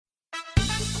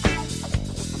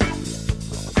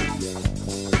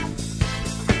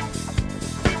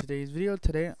today's video.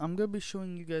 Today I'm going to be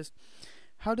showing you guys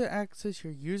how to access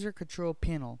your user control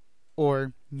panel,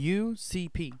 or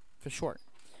UCP for short.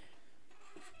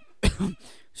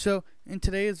 So in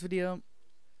today's video,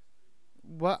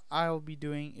 what I'll be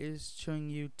doing is showing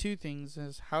you two things: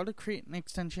 is how to create an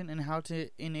extension and how to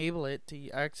enable it to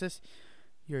access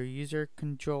your user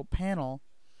control panel.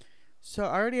 So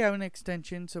I already have an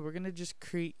extension, so we're going to just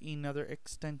create another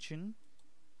extension.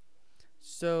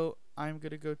 So I'm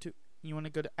going to go to, you want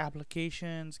to go to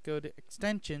applications, go to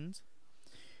extensions,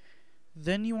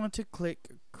 then you want to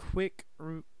click quick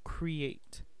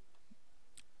create.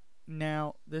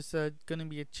 Now this is going to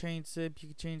be a change zip. You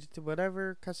can change it to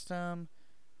whatever, custom.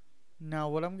 Now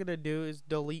what I'm going to do is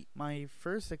delete my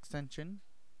first extension.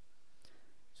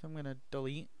 So I'm going to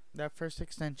delete that first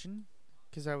extension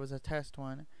because that was a test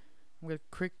one. I'm going to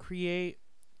quick create.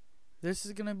 This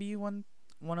is going to be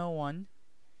 101.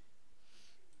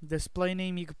 Display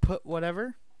name, you could put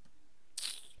whatever.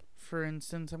 For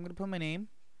instance, I'm going to put my name.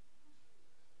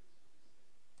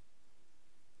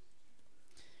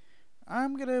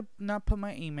 I'm going to not put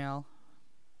my email.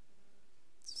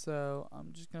 So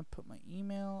I'm just going to put my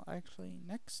email actually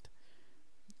next.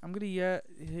 I'm going to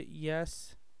hit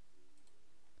yes.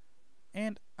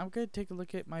 And I'm going to take a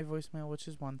look at my voicemail, which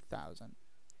is 1000.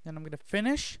 Then I'm going to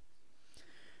finish.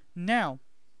 Now,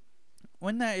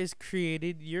 when that is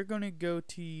created, you're going to go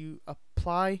to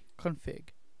apply config.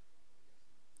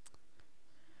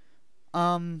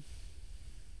 Then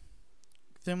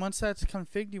once that's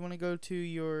configured, you want to go to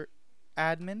your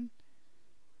admin.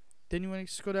 Then you want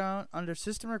to scroll down under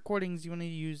system recordings. You want to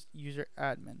use user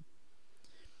admin.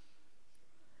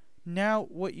 Now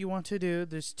what you want to do,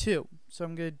 there's two. So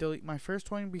I'm going to delete my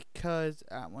first one because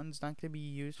that one's not going to be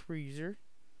used for user.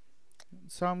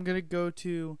 So I'm going to go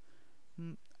to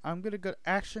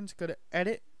actions, go to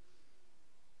edit.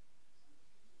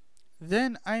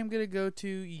 Then I'm going to go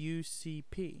to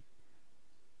UCP.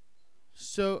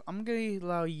 So I'm going to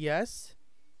allow yes.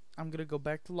 I'm going to go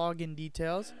back to login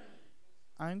details.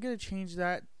 I'm going to change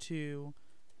that to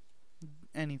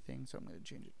anything. So I'm going to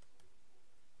change it.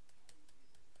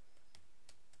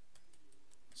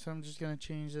 So I'm just going to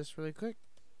change this really quick.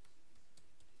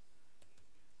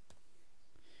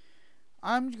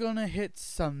 I'm going to hit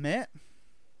submit.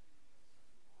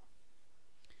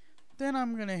 Then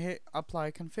I'm going to hit apply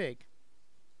config.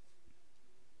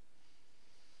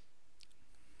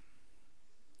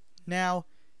 Now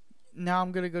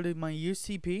I'm going to go to my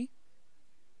UCP.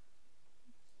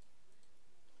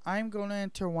 I'm going to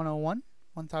enter 1001.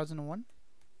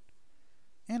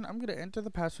 And I'm going to enter the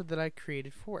password that I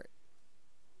created for it.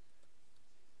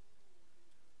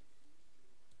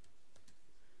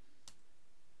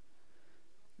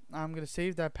 I'm going to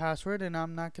save that password, and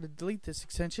I'm not going to delete this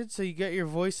extension. So you get your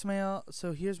voicemail.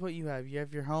 So here's what you have. You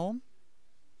have your home,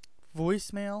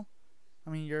 voicemail,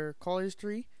 your call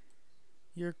history,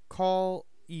 your call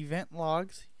event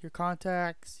logs, your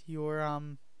contacts, your I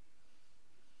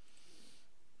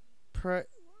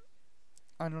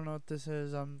don't know what this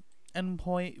is,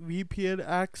 endpoint VPN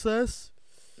access,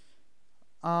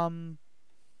 and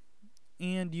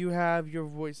you have your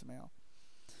voicemail.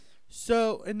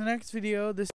 So in the next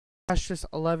video, this is just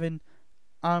 11.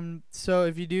 So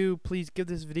if you do, please give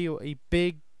this video a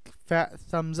big fat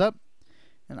thumbs up,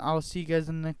 and I'll see you guys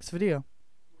in the next video.